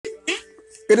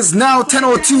It is now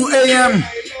 10:02 a.m.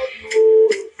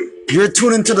 You're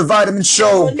tuning to The Vitamin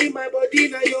Show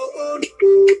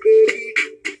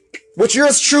with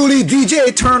yours truly, DJ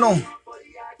Eternal.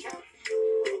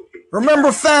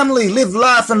 Remember, family, live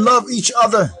life and love each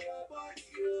other.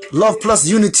 Love plus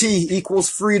unity equals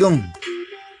freedom.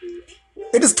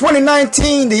 It is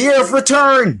 2019, the year of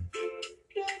return.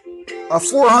 A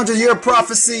 400-year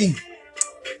prophecy.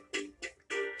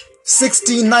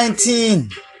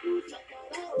 1619.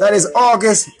 That is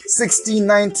August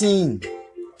 1619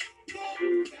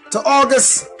 to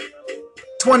August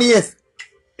 20th,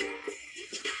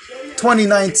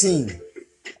 2019.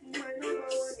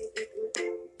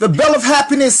 The bell of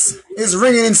happiness is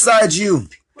ringing inside you.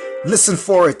 Listen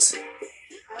for it.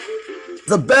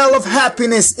 The bell of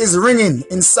happiness is ringing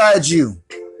inside you.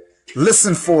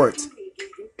 Listen for it.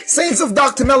 Saints of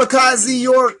Dr. Malachi Z.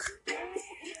 York.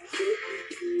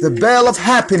 The bell of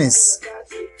happiness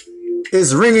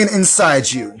is ringing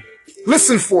inside you.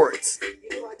 Listen for it.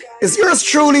 It's yours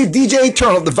truly, DJ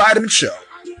Eternal of The Vitamin Show.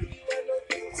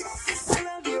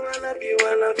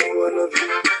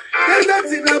 There's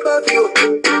nothing above you.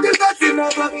 There's nothing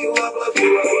above you, above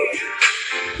you.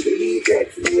 Really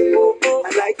get you.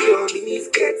 I like your minis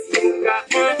get you.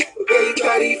 Okay, you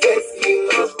carry face you.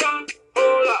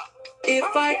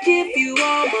 If I give you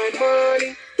all my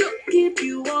money, give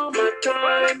you all my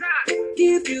time,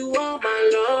 give you all my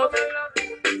love,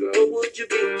 girl, would you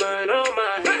be mine, oh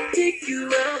my? Take you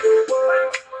around the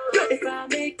world. If I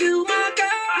make you my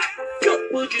girl,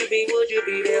 would you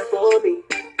be there for me?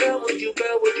 Girl, would you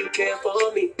care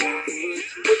for me?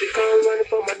 Would you come running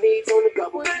for my needs on the go?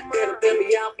 Better bail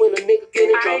me out when a nigga get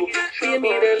in trouble. Give me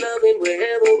that loving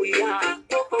wherever we are.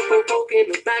 Poke in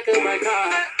the back of my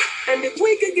car. And if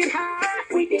we could get high,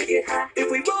 we can get high. If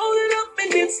we roll it up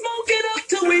and then smoke it up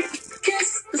till we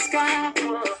kiss the sky.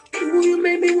 Ooh, you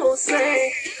made me want to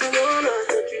say, I wanna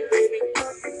hug you, baby.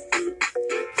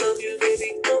 Love you,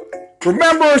 baby.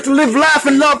 Remember to live, laugh,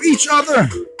 and love each other.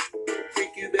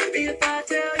 Freak you, baby, if I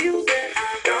tell you that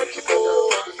I got you.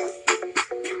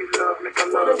 Give me love, make a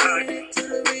love. To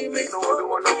the remix, no other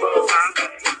one above.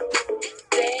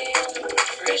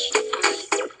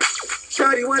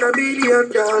 Shawty want $1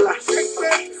 million.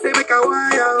 Say make a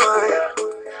wire.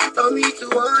 Tell me to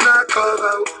wanna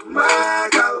cover my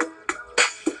girl.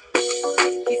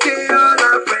 He say all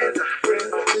our friends are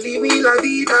friends. Leave me la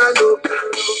vida loca.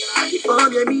 If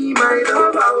only me my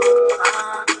lover.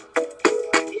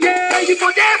 Yeah, you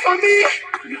for there for me.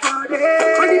 You for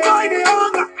there. When the boy they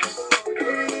hunger,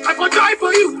 I go try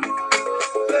for you.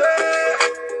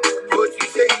 But you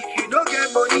say if you don't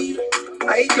get money,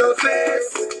 hide your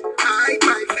face. Hide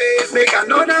my face, make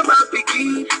another man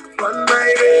picking on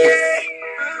my way.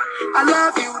 I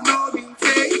love you, no mean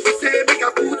say. If you say make I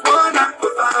put one up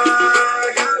for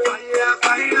fire,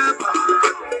 fire.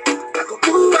 I go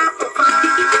put up for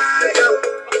fire.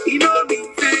 You know mean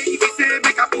say. If you say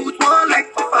make I put one like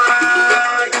for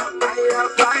fire,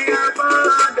 fire.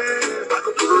 I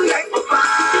go put like for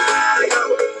fire.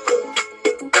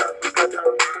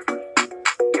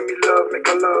 Give me love, make a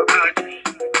love.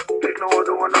 There's no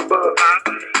other one above.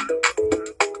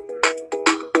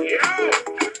 Yeah.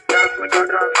 Dance, make a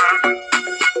dance.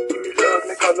 Give me love,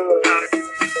 make a love.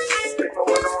 There's no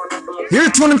other one above.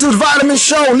 You're tuning to The Vitamin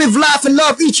Show. Live, laugh, and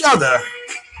love each other.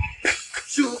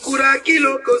 Shukura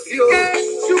kilo kosio.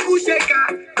 Shuku sheka.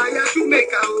 Aya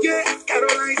shumeka. Yeah.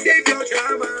 Caroline save your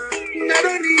drama. I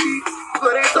don't need it.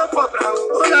 Por eso popra.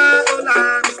 Hola,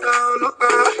 Mr. Olopa.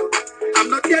 I'm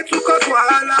not here to cause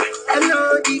wahala.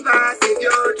 Hello, diva, save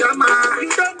your drama. You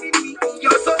don't need me,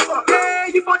 you're so far. Yeah,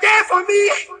 you for there for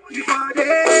me. You for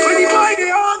there. When the boy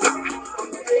they hunger,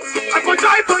 I go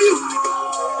try for you.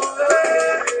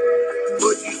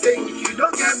 But you say if you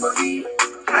don't get money,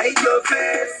 hide your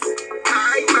face.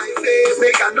 Hide my face.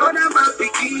 Make another man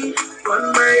picking on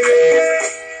my way.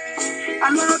 I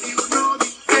love you, no me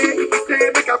say. If you say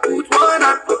make I put one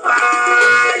up for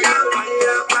fire.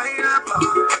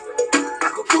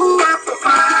 Put up for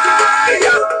fire.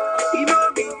 You know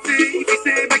me say, if you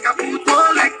say make a put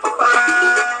one like for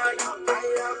fire.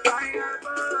 Fire,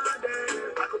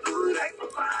 I could put like for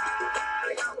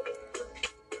fire.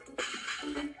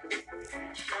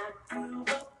 I grew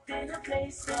up in a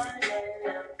place called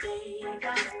La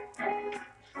Vega.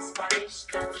 Spanish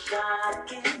don't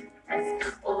shocking.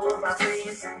 Over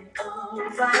praise and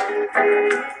over.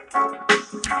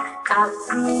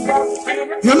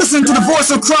 You're listening to the Voice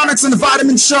of Chronics and The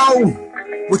Vitamin Show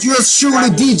with yours truly,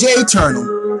 DJ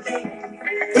Eternal.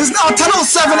 It is now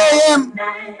 10:07 a.m.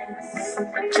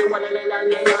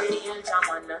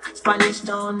 Spanish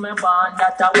town, me born,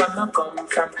 that's where me come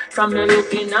from. From me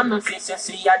looking at me face, you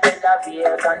see a De La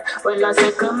Vegan. Well, I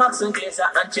say Max and Glazer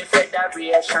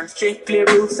Anti-Federation. Strictly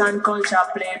roots and culture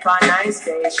play for nice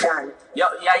station. Yo,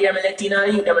 yeah, me let you know,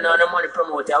 you them know the money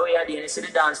promoter. We are doing this to the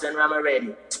dance, then I'm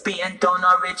ready. Spain town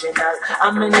original.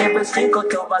 I'm a neighbor street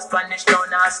cut over Spanish town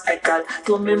hospital.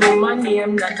 To me mama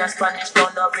name, not a Spanish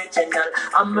town original.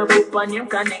 I'm a papa name,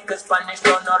 Kanika Spanish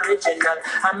town original.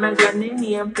 I'm a granny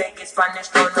name, Peggy Spanish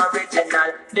town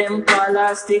original. Them call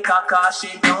her sticker cause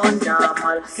she don't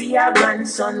normal. See a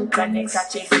grandson,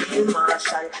 Kanika Chief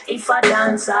Marshall. If I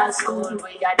dance at school,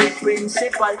 we are the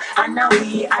principal. And now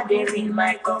we are the real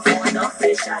microphone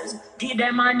officials. Give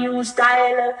them a new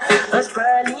style. A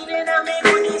Berlin and me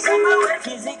goodies and my way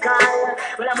physical.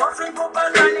 Well, I'm offering pop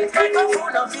and granite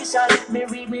microphone official. Me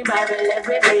read me Bible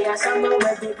every day. I some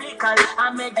way biblical.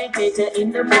 I meditate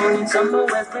in the morning. Some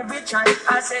way spiritual.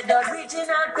 I said the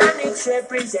original granites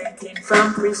representing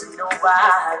from prison over.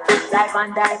 Life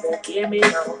and die they came me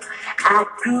now. I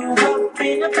grew up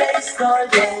in a place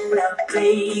called La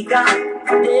Vega.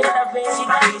 De La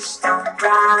Vega is down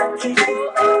rocky.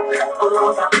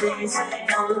 Over place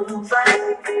and over.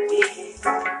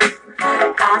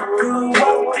 I grew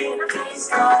up in a place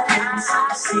called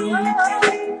Kansas City.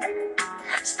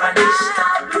 Spanish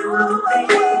town groovy.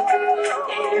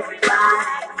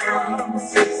 Everybody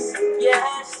knows this.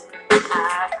 Yes,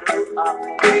 I grew up.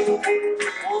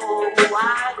 Oh,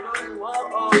 I grew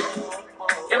up.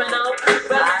 You know,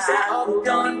 but I say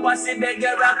uptown, posse beg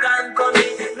your rock and come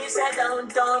in. Me say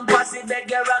downtown, posse beg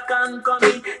your rock and come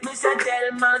in. Me say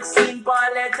tell Maxine,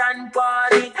 Paulette and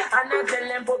Polly. And I tell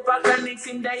them Papa Chronics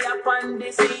in there upon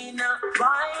the scene.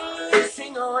 Boy,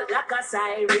 sing out like a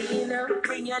siren.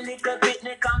 Bring your little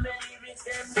picnic and me lyrics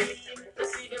them clean. The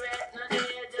cigarette, no they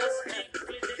just make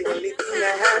The only thing I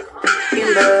have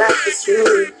in my life is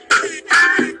you.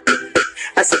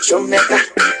 I said, Jamaica,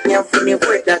 I'm funny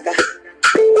boy, daga.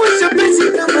 What's your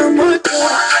basic kama moto?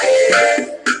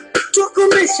 Choco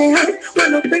meshe,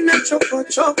 wanapenda choco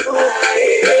choco.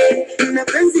 Na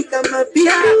penzi kama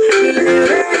pia,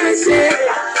 nileweshe.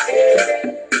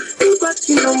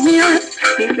 Ubaki na mia,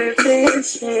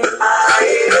 nileweshe.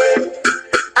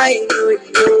 I know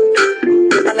you.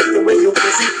 I like the way you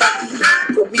busy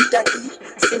party. Go meet daddy,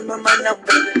 say mama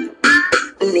number.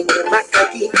 Ninge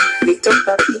makaki, little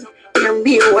papi.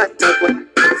 Niambie watawa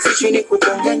sishini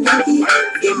kutonga nyagi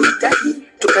imitaji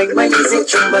tukaimalize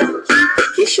chumba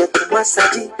kisha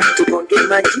tumwasaji tuponge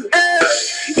maji.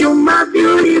 You're my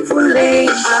beautiful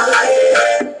angel,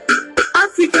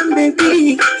 African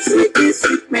baby,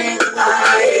 sweet man.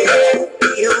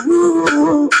 You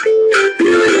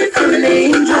beautiful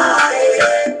angel,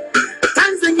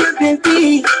 Tanzania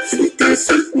baby,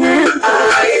 sweet man.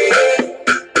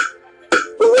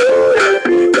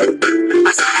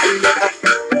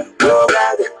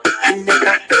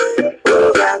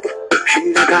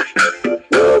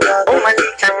 Oh my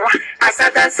little, I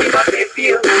said that's it, but they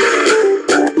feel.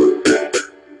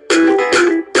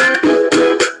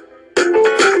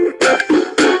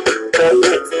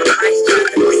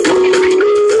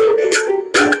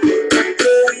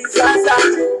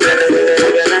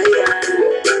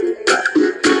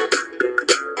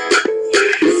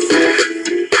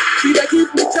 She dey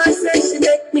give me choices, she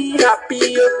make me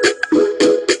happy.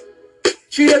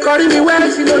 She dey calling me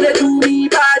well, she know they do me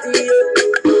body.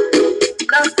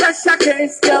 Now special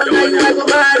case, girl, now you I go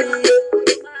marry.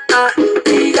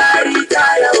 He got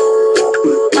retire,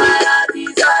 oh, my heart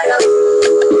desire.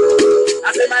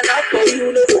 I say my love for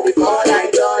you, no for before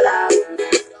like dollar.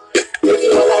 If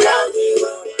you all around me,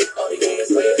 all the days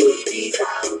where we be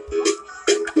down.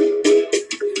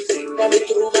 You sing me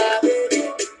through my baby,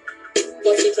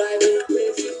 cause you drive me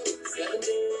crazy.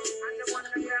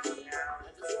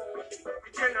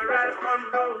 General come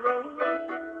down road,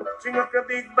 sing up your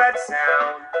big bad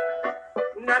sound.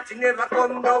 Nothing never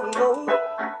come down low.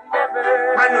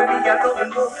 Never. I know me alone,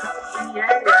 no.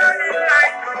 Yeah. Burning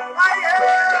like on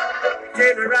fire.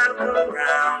 General come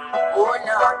round. oh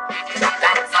no.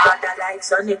 Like father, like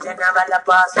son, the general a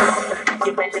pass.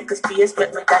 Give me little space,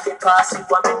 let me got the pass. You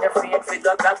want me afraid,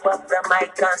 figure grab up the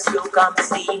mic and slow. Come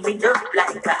see me up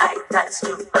like a ital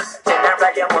stew.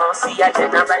 General, you won't see a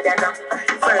general, you know.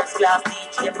 First class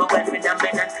DJ, but when we not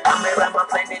minute. I'm a ram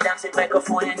up when they dance with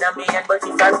microphone in a me hand. But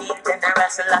if I beat general,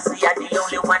 so I see I'm the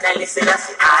only one I listen to.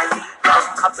 I come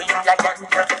copying like that.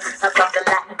 I come the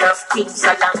land of King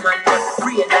Solomon.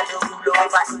 Real and the rule of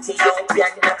over Ethiopian.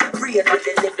 Real with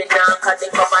the living now, cause the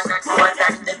covenant more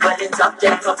than the dwellings of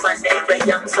Jacob and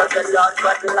Abraham. So the Lord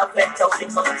God love it out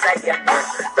in Mount Zion.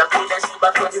 From Queen of Sheba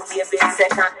to the baby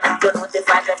second. Don't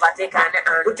notify the Vatican.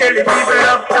 We tell the people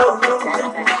up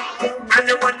and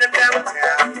the one them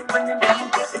downtown.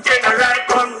 The general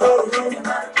come home.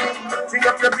 Sing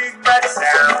up your big bad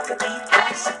sound.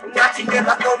 Nothing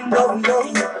ever come down, no.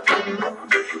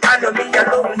 I know me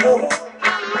alone, no.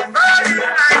 Burning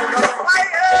like a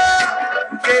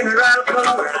fire. General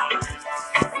come.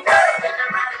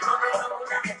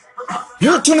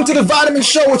 You're tuning to the Vitamin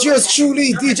Show with yours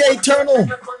truly, DJ Eternal.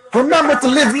 Remember to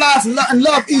live life and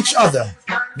love each other.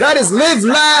 That is live,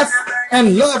 laugh,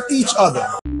 and love each other.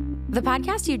 The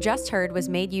podcast you just heard was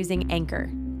made using Anchor.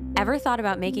 Ever thought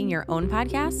about making your own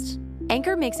podcast?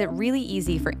 Anchor makes it really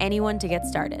easy for anyone to get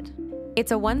started.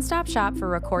 It's a one-stop shop for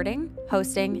recording,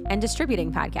 hosting, and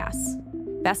distributing podcasts.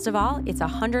 Best of all, it's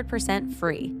 100%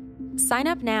 free. Sign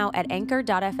up now at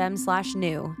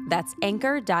anchor.fm/new. That's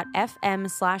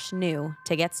anchor.fm/new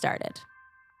to get started.